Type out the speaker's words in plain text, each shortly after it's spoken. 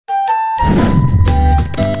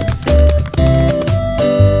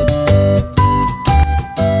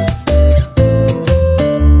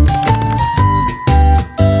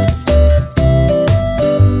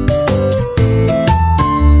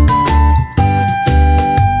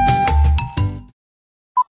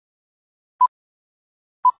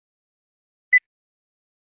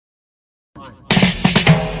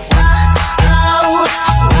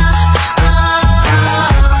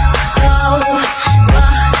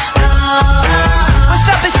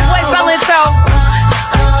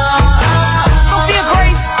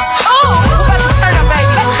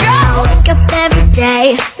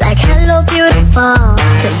Like hello beautiful,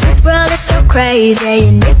 'cause this world is so crazy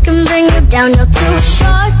and it can bring you down. You're too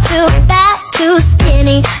short, too fat, too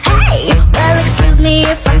skinny. Hey, well excuse me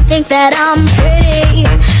if I think that I'm pretty.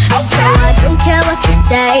 So I don't care what you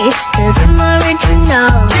say, 'cause I'm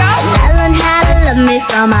original. And I learned how to love me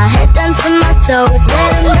from my head down to my toes.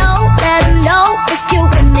 Let them know if you're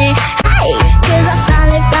with me. Hey, 'cause I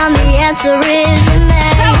finally found the answer is in me.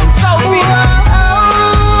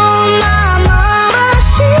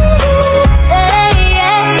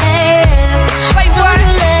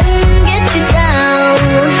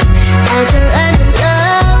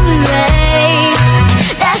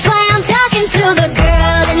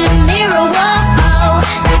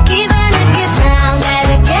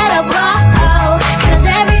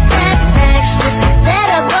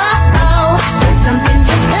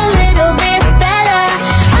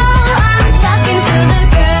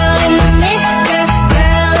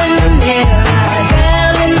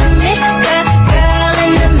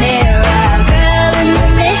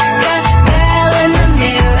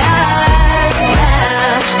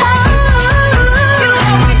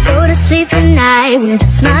 With a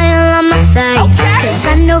smile on my face, 'cause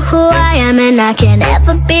I know who I am and I can't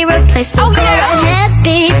ever be replaced. So go ahead,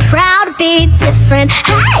 be proud, be different.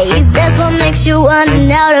 Hey, that's what makes you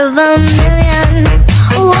one out of a million.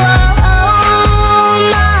 Whoa.